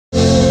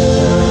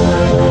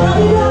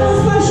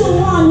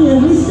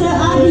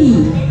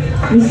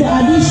Mr.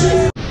 Adi.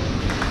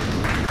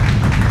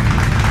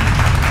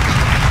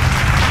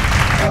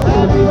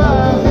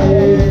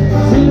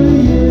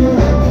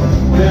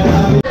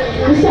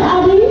 Mr.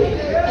 Adi.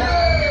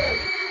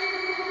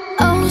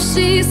 Oh,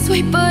 she's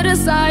sweet but a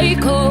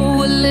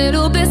psycho, a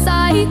little bit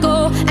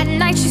psycho. At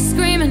night she's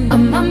screaming,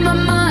 I'm on my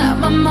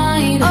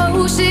mind.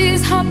 Oh,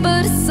 she's hot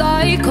but a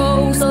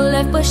psycho, so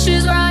left but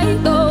she's right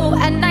though.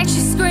 At night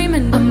she's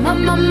screaming, I'm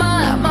on my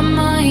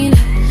mind.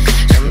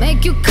 She'll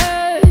make you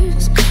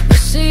curse, but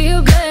she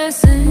a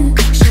blessing.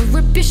 She'll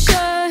rip your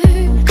shirt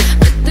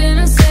within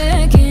a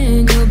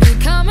second. You'll be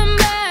coming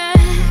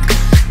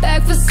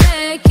back for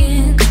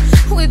seconds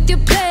with your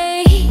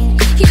play.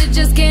 You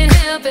just can't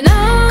help it,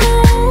 no.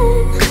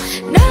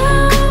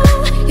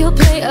 You'll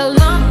play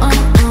along,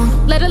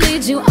 let her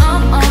lead you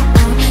on.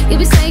 You'll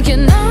be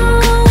saying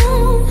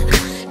no,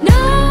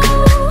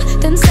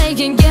 then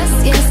saying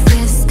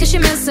yes, cause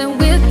you're messing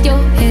with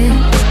your head.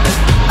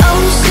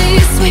 Oh,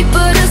 she's sweet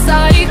but a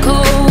psycho,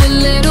 a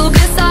little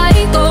bit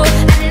psycho.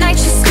 At night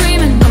she's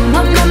screaming, I'm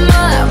on my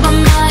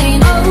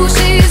mind. Oh,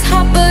 she's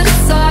hot but a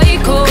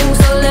psycho,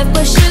 so left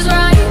but she's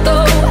right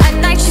though. At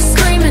night she's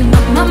screaming,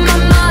 I'm on my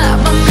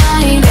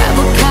mind. Grab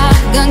a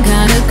gun,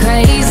 kinda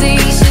crazy.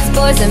 She's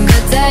poison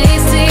but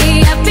tasty.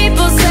 Yeah,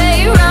 people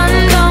say run,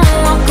 don't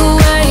walk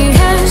away.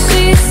 Yeah,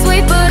 she's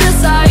sweet but a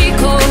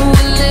psycho,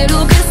 a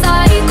little bit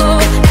psycho.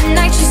 At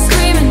night she's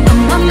screaming,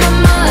 I'm on my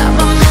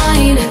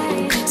mind.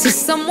 See,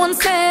 someone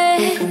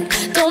said,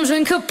 don't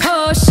drink her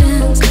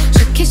potions.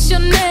 She'll kiss your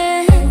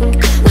neck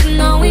with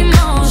no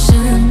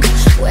emotion.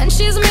 When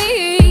she's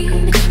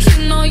mean, you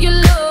know you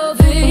love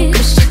it.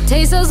 If she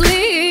tastes so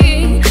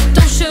sweet,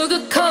 don't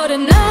sugarcoat it,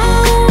 no.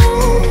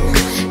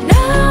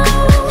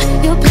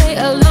 You'll play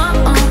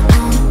along,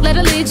 let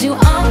her lead you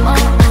on.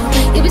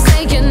 You'll be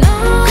saying no,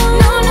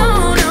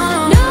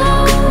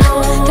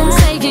 then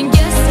saying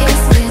yes,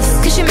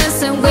 cause you're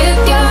messing with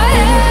your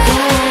head.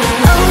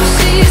 Oh,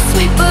 she's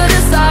sweet but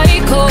a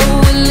psycho,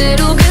 a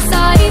little bit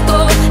psycho.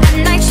 At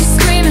night she's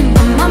screaming,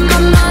 I'm on my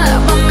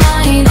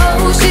mind.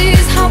 Oh,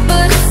 she's hot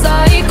but a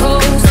psycho,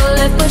 so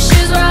left but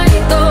she's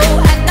right though.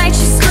 At night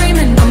she's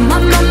screaming, I'm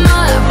on my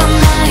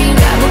mind.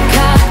 Grab a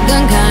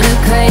gun, kinda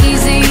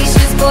crazy.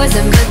 She's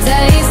poison but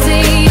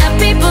tasty. Yeah,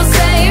 people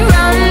say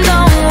run,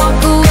 don't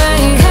walk away.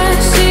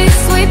 Cause she's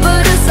sweet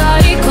but a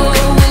psycho,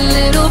 a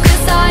little bit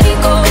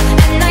psycho.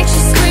 At night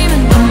she's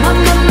screaming, I'm on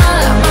my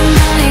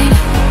mind.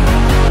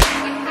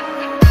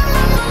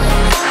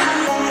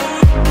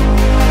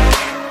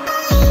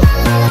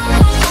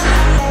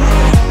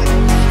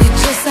 You're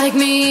just like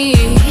me.